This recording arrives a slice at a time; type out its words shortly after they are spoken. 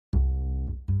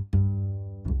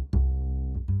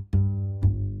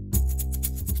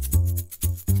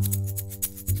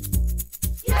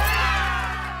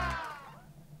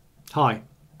Hi,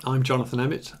 I'm Jonathan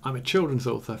Emmett. I'm a children's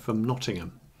author from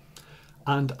Nottingham,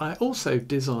 and I also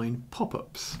design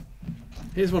pop-ups.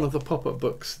 Here's one of the pop-up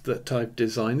books that I've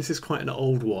designed. This is quite an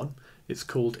old one. It's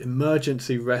called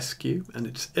Emergency Rescue and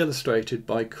it's illustrated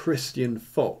by Christian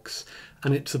Fox,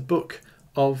 and it's a book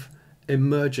of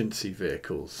emergency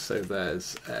vehicles. So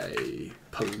there's a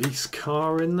police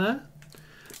car in there,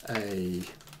 an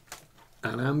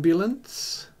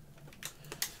ambulance,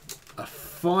 a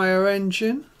fire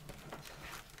engine,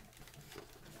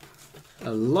 a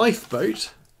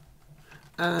lifeboat,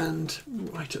 and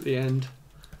right at the end,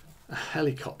 a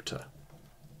helicopter.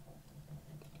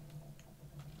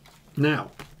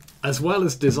 Now, as well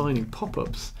as designing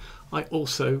pop-ups, I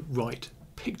also write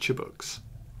picture books.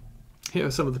 Here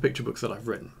are some of the picture books that I've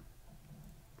written.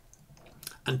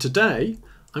 And today,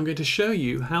 I'm going to show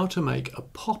you how to make a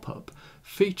pop-up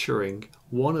featuring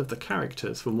one of the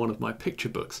characters from one of my picture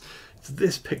books. It's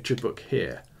this picture book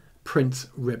here, Prince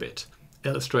Ribbit,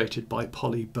 illustrated by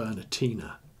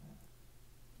Bernatene.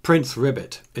 Prince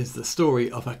Ribbit is the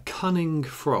story of a cunning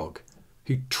frog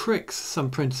who tricks some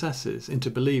princesses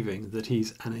into believing that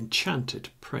he's an enchanted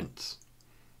prince.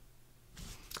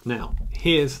 Now,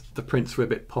 here's the Prince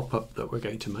Ribbit pop-up that we're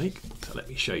going to make, so let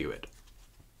me show you it.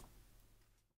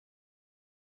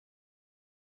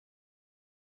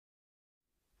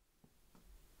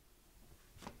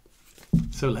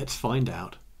 So let's find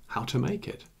out how to make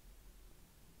it.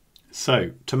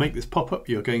 So, to make this pop-up,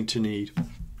 you're going to need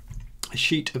a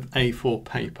sheet of A4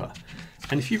 paper.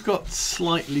 And if you've got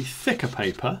slightly thicker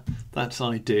paper, that's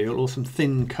ideal, or some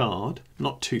thin card,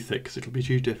 not too thick because it'll be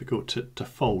too difficult to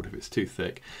fold if it's too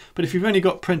thick. But if you've only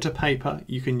got printer paper,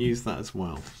 you can use that as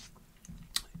well.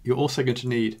 You're also going to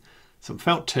need some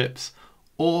felt tips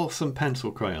or some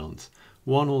pencil crayons.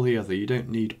 One or the other, you don't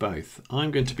need both.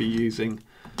 I'm going to be using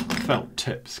felt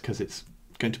tips because it's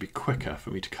going to be quicker for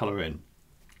me to colour in.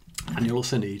 And you'll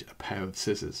also need a pair of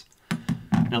scissors.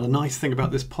 Now the nice thing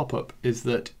about this pop-up is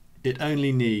that it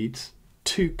only needs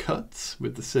 2 cuts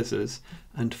with the scissors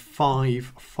and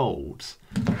 5 folds.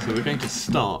 So we're going to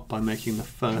start by making the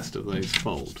first of those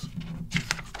folds.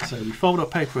 So we fold our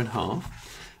paper in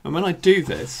half, and when I do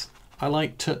this, I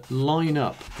like to line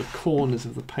up the corners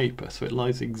of the paper so it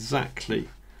lies exactly,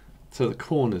 so the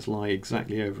corners lie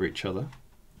exactly over each other.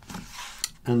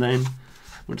 And then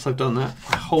once I've done that,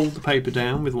 I hold the paper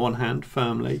down with one hand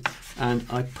firmly and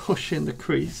I push in the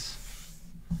crease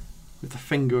with the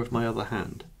finger of my other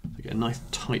hand. I get a nice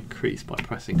tight crease by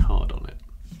pressing hard on it,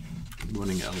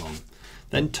 running it along.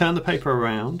 Then turn the paper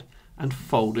around and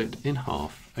fold it in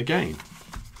half again.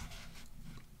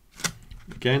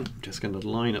 Again, I'm just going to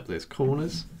line up those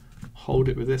corners, hold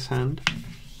it with this hand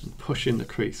and push in the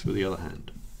crease with the other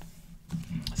hand.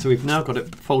 So we've now got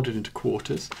it folded into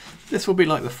quarters. This will be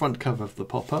like the front cover of the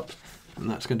pop-up, and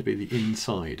that's going to be the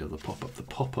inside of the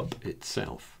pop-up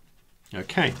itself.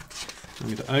 Okay, I'm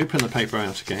going to open the paper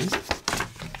out again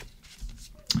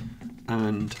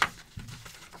and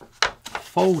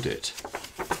fold it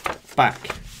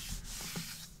back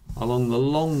along the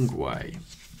long way.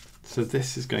 So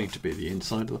this is going to be the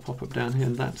inside of the pop-up down here,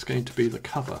 and that's going to be the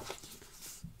cover.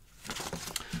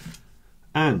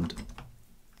 And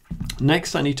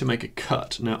next I need to make a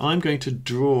cut. Now I'm going to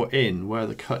draw in where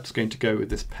the cut's going to go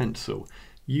with this pencil.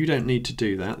 You don't need to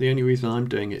do that. The only reason I'm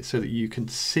doing it is so that you can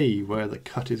see where the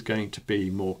cut is going to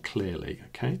be more clearly.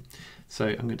 Okay, so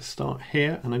I'm going to start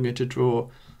here and I'm going to draw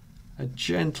a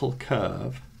gentle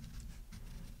curve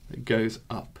that goes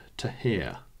up to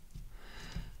here,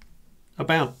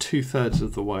 about 2/3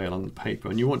 of the way along the paper,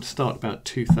 and you want to start about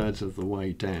 2/3 of the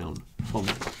way down from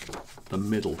the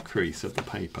middle crease of the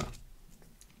paper.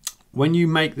 When you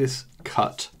make this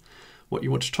cut, what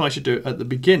you want to try to do at the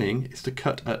beginning is to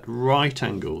cut at right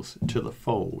angles to the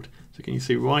fold. So can you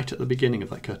see right at the beginning of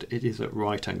that cut, it is at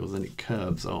right angles and it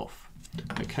curves off.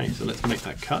 Okay, so let's make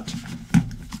that cut.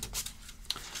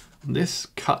 And this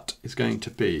cut is going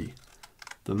to be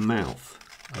the mouth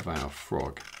of our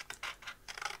frog.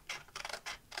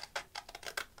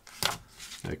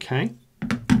 Okay,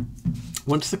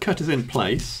 once the cut is in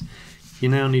place, you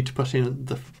now need to put in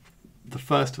the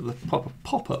first of the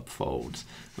pop-up folds.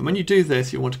 And when you do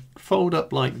this, you want to fold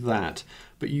up like that,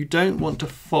 but you don't want to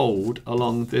fold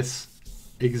along this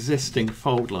existing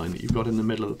fold line that you've got in the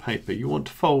middle of the paper. You want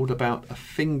to fold about a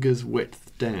finger's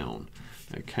width down.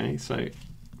 Okay, so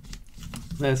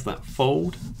there's that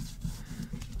fold,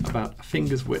 about a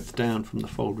finger's width down from the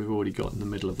fold we've already got in the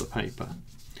middle of the paper.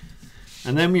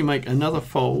 And then we make another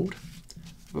fold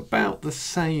of about the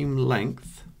same length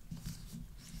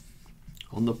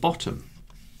on the bottom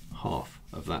half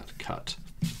of that cut.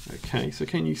 Okay, so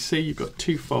can you see you've got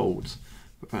 2 folds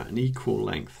of about an equal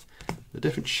length, the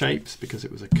different shapes because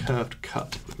it was a curved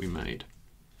cut that we made.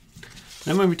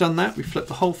 Then when we've done that, we flip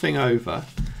the whole thing over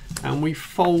and we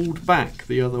fold back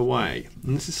the other way.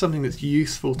 And this is something that's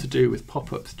useful to do with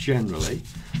pop-ups generally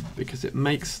because it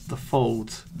makes the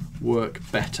folds work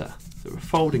better. So we're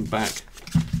folding back,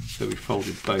 so we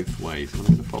folded both ways. And I'm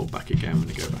going to fold back again when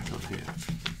we go back on here.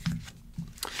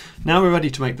 Now we're ready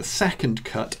to make the second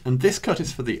cut, and this cut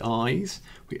is for the eyes.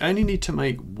 We only need to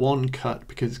make one cut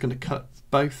because it's going to cut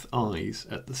both eyes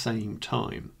at the same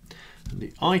time. And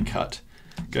the eye cut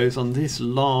goes on this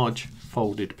large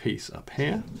folded piece up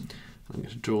here. I'm going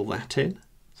to draw that in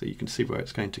so you can see where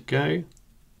it's going to go.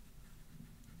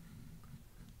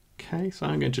 Okay, so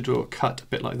I'm going to draw a cut a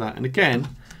bit like that. And again,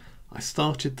 I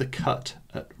started the cut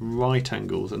at right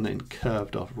angles and then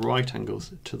curved off right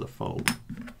angles to the fold.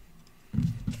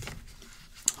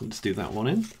 Let's do that one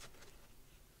in.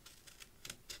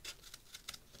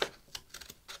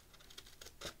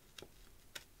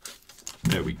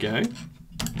 There we go.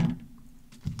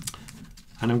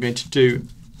 And I'm going to do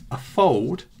a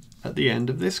fold at the end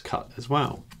of this cut as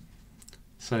well.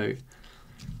 So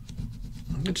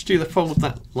I'm going to do the fold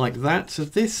like that. So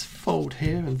this fold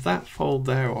here and that fold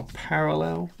there are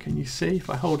parallel. Can you see? If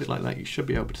I hold it like that, you should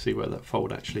be able to see where that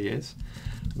fold actually is.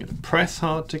 I'm going to press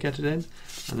hard to get it in,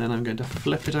 and then I'm going to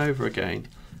flip it over again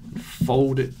and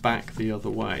fold it back the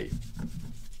other way.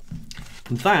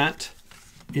 And that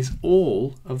is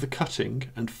all of the cutting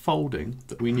and folding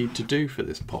that we need to do for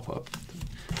this pop-up.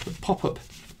 The pop-up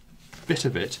bit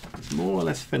of it is more or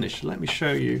less finished. Let me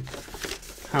show you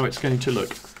how it's going to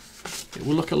look. It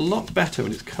will look a lot better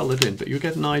when it's coloured in, but you'll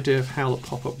get an idea of how the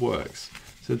pop-up works.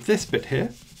 So this bit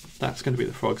here, that's going to be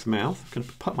the frog's mouth. I'm going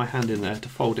to put my hand in there to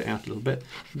fold it out a little bit.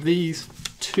 These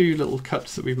two little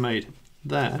cuts that we've made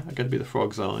there are going to be the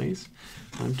frog's eyes.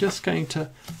 I'm just going to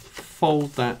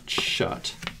fold that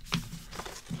shut,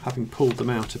 having pulled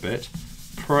them out a bit.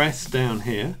 Press down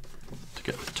here to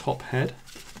get the top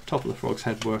of the frog's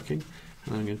head working.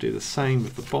 And I'm going to do the same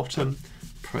with the bottom.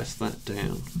 Press that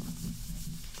down.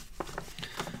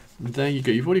 And there you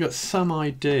go. You've already got some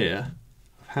idea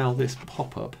of how this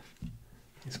pop-up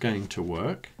is going to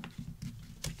work,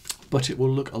 but it will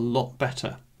look a lot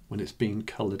better when it's been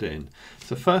coloured in.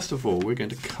 So first of all, we're going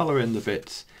to colour in the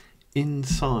bits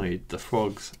inside the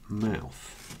frog's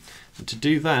mouth. And to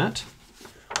do that,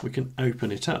 we can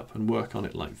open it up and work on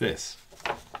it like this.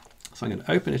 So I'm going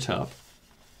to open it up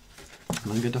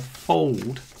and I'm going to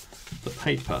fold the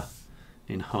paper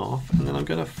in half, and then I'm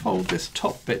going to fold this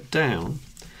top bit down,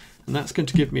 and that's going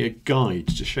to give me a guide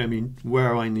to show me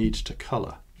where I need to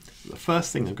colour. The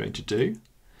first thing I'm going to do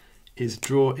is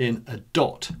draw in a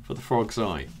dot for the frog's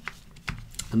eye.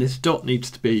 And this dot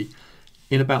needs to be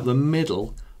in about the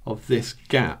middle of this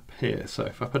gap here. So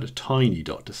if I put a tiny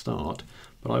dot to start,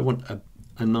 but I want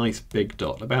a nice big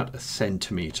dot, about 1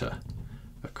 centimetre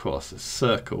across, a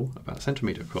circle about 1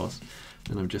 centimetre across,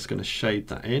 and I'm just going to shade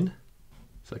that in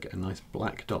so I get a nice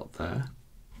black dot there.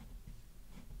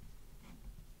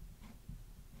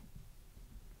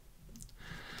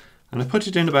 And I put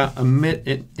it in about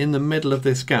in the middle of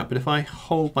this gap, but if I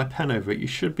hold my pen over it, you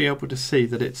should be able to see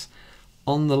that it's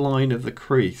on the line of the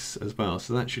crease as well.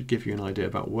 So that should give you an idea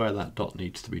about where that dot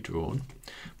needs to be drawn.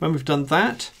 When we've done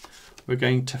that, we're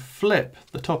going to flip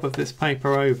the top of this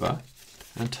paper over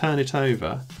and turn it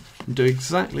over and do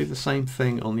exactly the same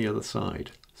thing on the other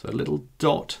side. So a little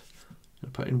dot, I'm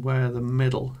going to put in where the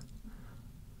middle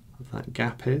of that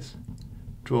gap is.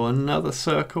 Draw another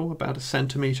circle about 1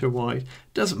 centimetre wide.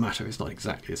 Doesn't matter if it's not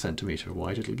exactly 1 centimetre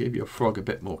wide, it'll give your frog a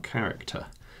bit more character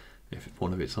if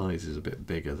one of its eyes is a bit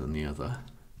bigger than the other.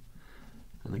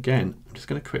 And again, I'm just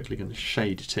going to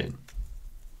shade it in.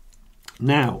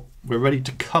 Now we're ready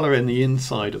to colour in the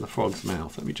inside of the frog's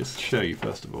mouth. Let me just show you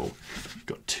first of all. We've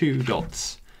got 2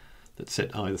 dots that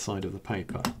sit either side of the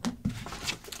paper.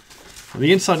 On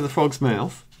the inside of the frog's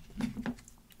mouth,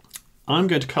 I'm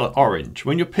going to colour orange.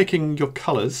 When you're picking your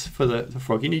colours for the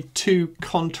frog, you need 2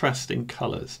 contrasting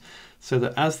colours so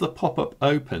that as the pop-up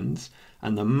opens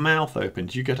and the mouth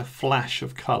opens, you get a flash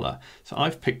of colour. So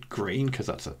I've picked green because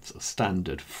that's a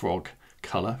standard frog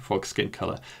colour, frog skin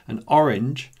colour, and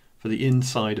orange for the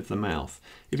inside of the mouth.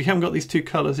 If you haven't got these 2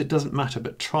 colours, it doesn't matter,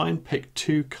 but try and pick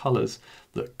 2 colours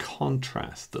that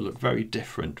contrast, that look very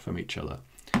different from each other.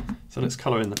 So let's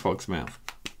colour in the frog's mouth.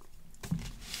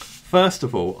 First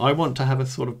of all, I want to have a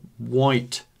sort of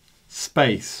white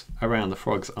space around the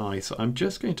frog's eye, so I'm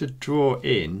just going to draw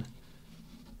in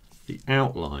the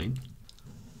outline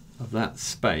of that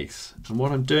space. And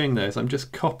what I'm doing there is I'm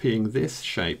just copying this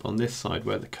shape on this side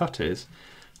where the cut is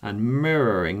and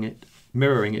mirroring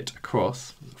it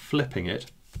across, flipping it,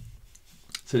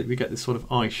 so that we get this sort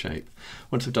of eye shape.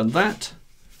 Once I've done that,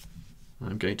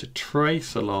 I'm going to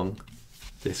trace along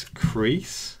this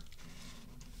crease.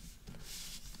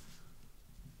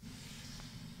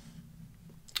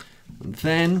 And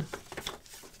then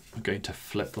I'm going to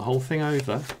flip the whole thing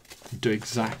over and do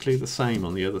exactly the same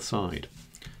on the other side.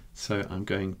 So I'm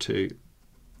going to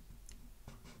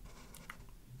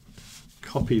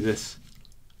copy this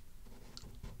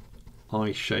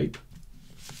eye shape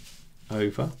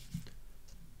over,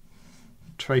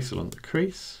 trace along the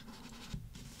crease,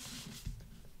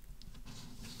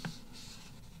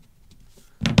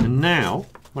 and now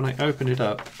when I open it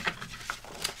up,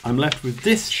 I'm left with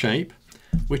this shape,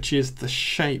 which is the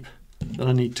shape that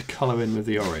I need to colour in with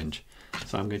the orange.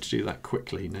 So I'm going to do that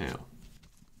quickly now.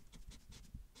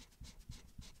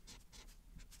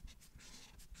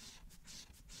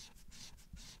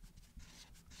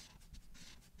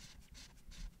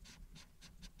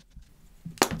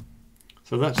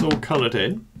 So that's all coloured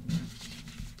in.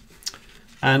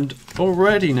 And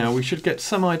already now we should get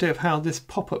some idea of how this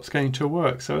pop-up's going to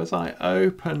work. So as I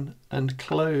open and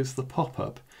close the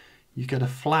pop-up, you get a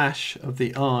flash of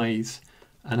the eyes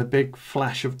and a big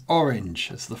flash of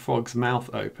orange as the frog's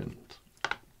mouth opens.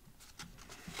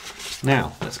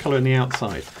 Now, let's colour in the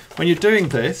outside. When you're doing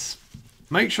this,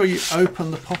 make sure you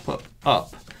open the pop-up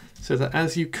up so that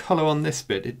as you colour on this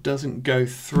bit, it doesn't go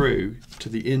through to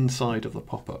the inside of the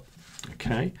pop-up.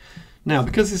 Okay. Now,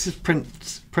 because this is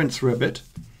Prince Ribbit,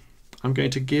 I'm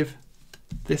going to give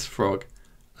this frog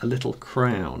a little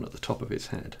crown at the top of his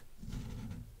head.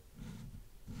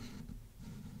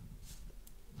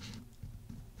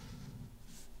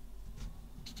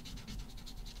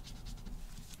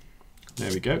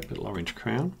 There we go, little orange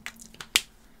crown.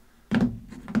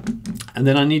 And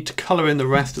then I need to colour in the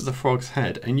rest of the frog's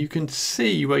head. And you can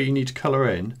see where you need to colour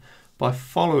in by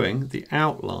following the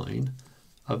outline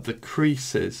of the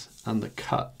creases and the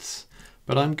cuts.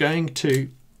 But I'm going to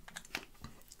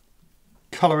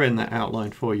colour in that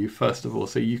outline for you first of all,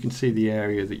 so you can see the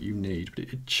area that you need. But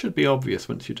it should be obvious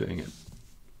once you're doing it.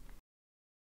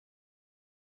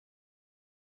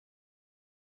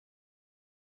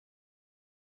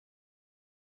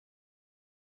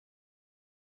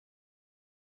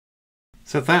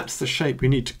 So that's the shape we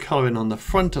need to colour in on the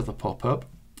front of the pop-up.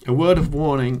 A word of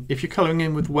warning, if you're colouring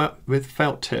in with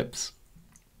felt tips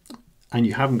and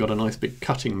you haven't got a nice big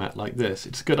cutting mat like this,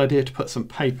 it's a good idea to put some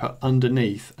paper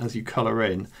underneath as you colour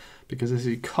in, because as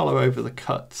you colour over the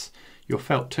cuts, your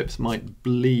felt tips might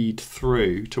bleed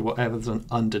through to whatever's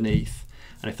underneath.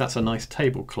 And if that's a nice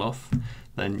tablecloth,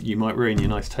 then you might ruin your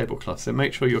nice tablecloth. So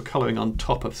make sure you're colouring on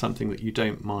top of something that you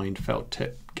don't mind felt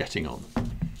tip getting on.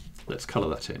 Let's colour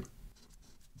that in.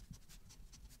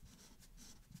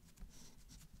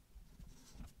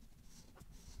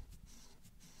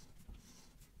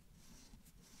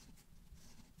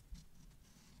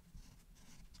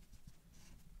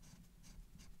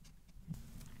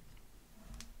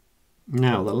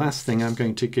 Now, the last thing I'm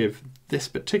going to give this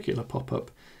particular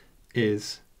pop-up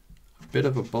is a bit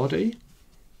of a body.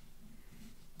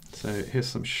 So here's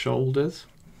some shoulders.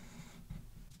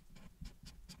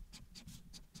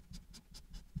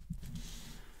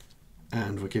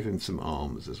 And we'll give him some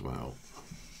arms as well.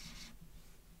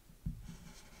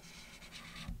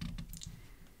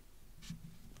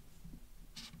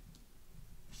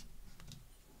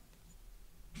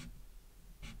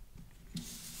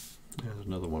 There's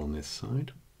another one on this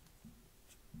side.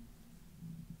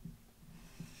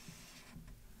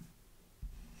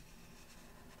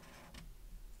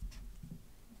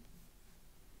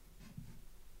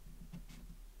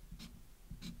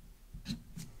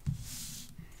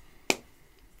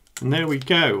 And there we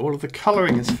go, all of the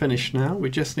colouring is finished now. We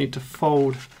just need to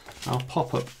fold our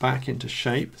pop-up back into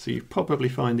shape. So you probably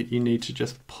find that you need to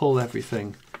just pull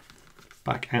everything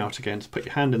back out again. So put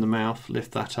your hand in the mouth,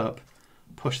 lift that up,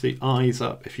 push the eyes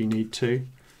up if you need to,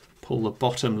 pull the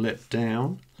bottom lip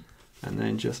down, and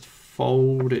then just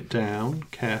fold it down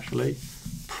carefully,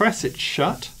 press it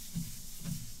shut,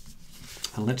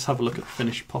 and let's have a look at the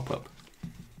finished pop-up.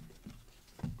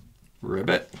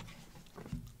 Ribbit,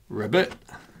 ribbit,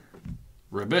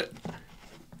 ribbit.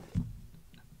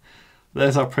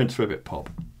 There's our Prince Ribbit pop.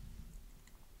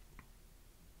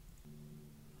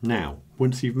 Now,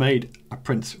 once you've made a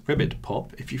Prince Ribbit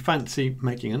pop, if you fancy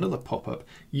making another pop-up,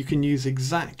 you can use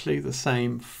exactly the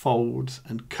same folds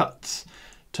and cuts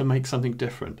to make something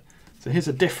different. So here's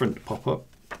a different pop-up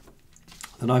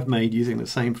that I've made using the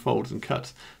same folds and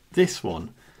cuts. This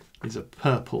one is a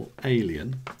purple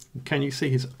alien. Can you see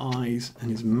his eyes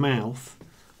and his mouth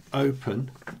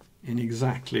open in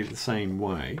exactly the same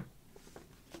way?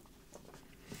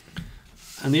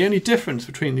 And the only difference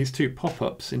between these two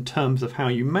pop-ups in terms of how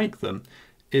you make them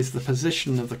is the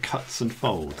position of the cuts and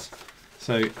folds.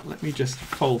 So let me just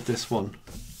fold this one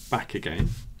back again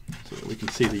so that we can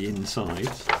see the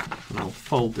insides, and I'll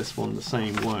fold this one the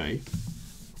same way.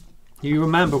 You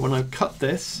remember when I cut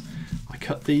this, I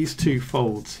cut these two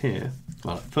folds here.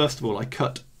 Well, first of all I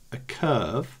cut a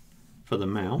curve for the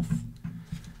mouth,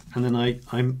 and then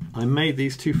I made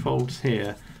these two folds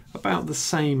here about the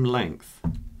same length.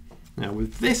 Now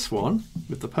with this one,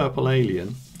 with the purple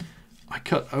alien, I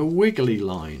cut a wiggly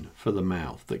line for the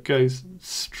mouth that goes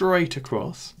straight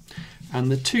across,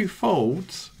 and the two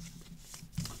folds,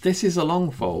 this is a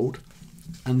long fold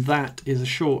and that is a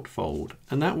short fold,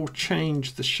 and that will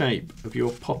change the shape of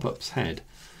your pop-up's head.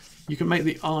 You can make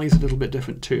the eyes a little bit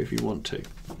different too if you want to,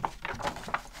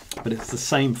 but it's the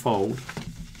same fold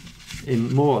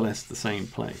in more or less the same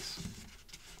place.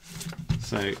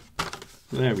 So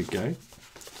there we go,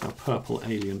 it's our purple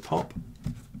alien pop.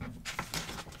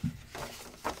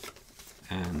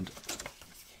 And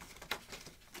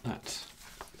that's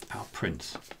our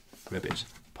Prince Ribbit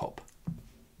pop.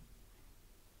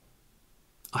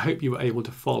 I hope you were able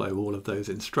to follow all of those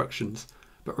instructions,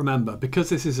 but remember, because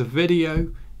this is a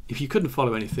video, if you couldn't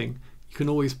follow anything, you can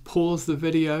always pause the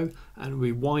video and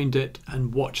rewind it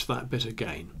and watch that bit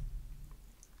again.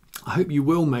 I hope you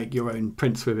will make your own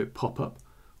Prince Ribbit pop-up,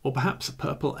 or perhaps a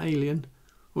purple alien,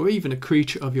 or even a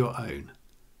creature of your own.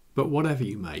 But whatever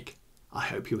you make, I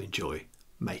hope you enjoy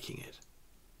making it.